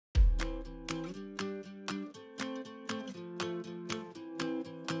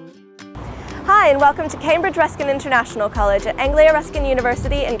Hi and welcome to Cambridge Ruskin International College at Anglia Ruskin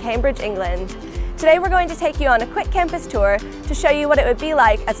University in Cambridge, England. Today we're going to take you on a quick campus tour to show you what it would be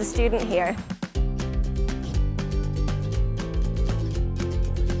like as a student here.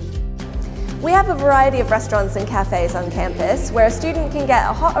 We have a variety of restaurants and cafes on campus where a student can get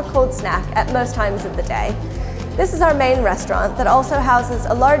a hot or cold snack at most times of the day. This is our main restaurant that also houses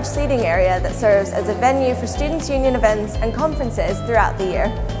a large seating area that serves as a venue for Students' Union events and conferences throughout the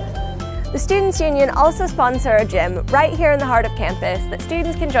year. The Students' Union also sponsor a gym right here in the heart of campus that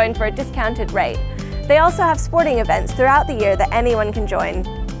students can join for a discounted rate. They also have sporting events throughout the year that anyone can join.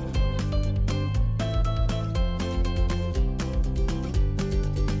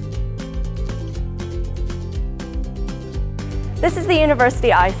 This is the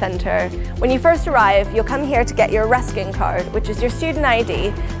University Eye Centre. When you first arrive, you'll come here to get your Ruskin card, which is your student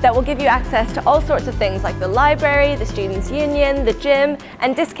ID that will give you access to all sorts of things like the library, the Students' Union, the gym,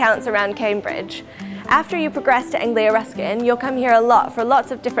 and discounts around Cambridge. After you progress to Anglia Ruskin, you'll come here a lot for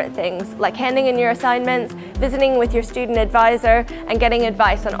lots of different things, like handing in your assignments, visiting with your student advisor, and getting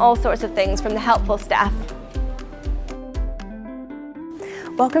advice on all sorts of things from the helpful staff.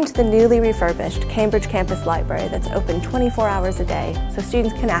 Welcome to the newly refurbished Cambridge Campus Library that's open 24 hours a day, so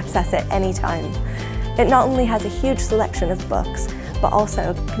students can access it anytime. It not only has a huge selection of books, but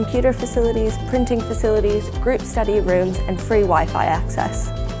also computer facilities, printing facilities, group study rooms, and free Wi-Fi access.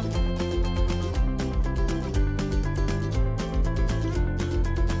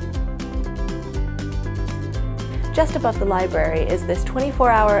 Just above the library is this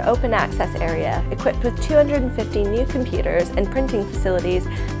 24-hour open access area equipped with 250 new computers and printing facilities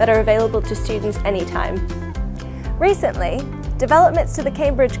that are available to students anytime. Recently, developments to the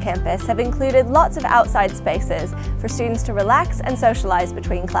Cambridge campus have included lots of outside spaces for students to relax and socialise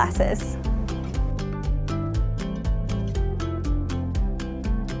between classes.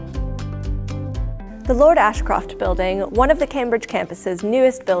 The Lord Ashcroft building, one of the Cambridge campus's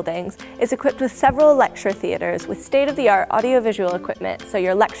newest buildings, is equipped with several lecture theatres with state-of-the-art audiovisual equipment so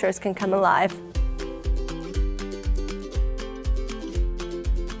your lectures can come alive.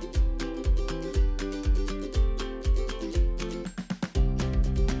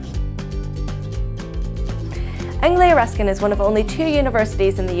 Anglia Ruskin is one of only 2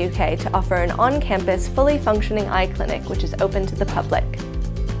 universities in the UK to offer an on-campus, fully functioning eye clinic which is open to the public.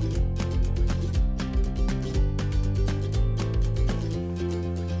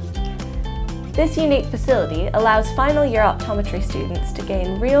 This unique facility allows final year optometry students to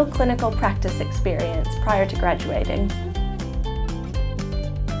gain real clinical practice experience prior to graduating.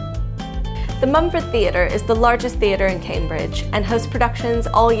 The Mumford Theatre is the largest theatre in Cambridge and hosts productions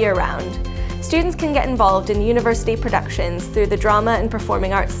all year round. Students can get involved in university productions through the Drama and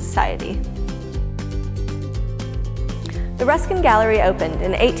Performing Arts Society. The Ruskin Gallery opened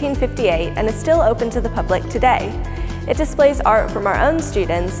in 1858 and is still open to the public today. It displays art from our own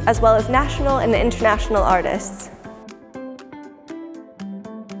students, as well as national and international artists.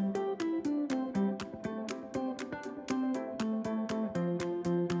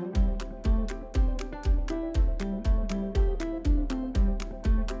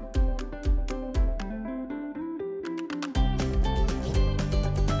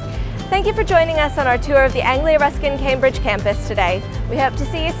 Thank you for joining us on our tour of the Anglia Ruskin Cambridge campus today. We hope to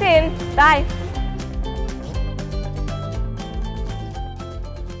see you soon. Bye!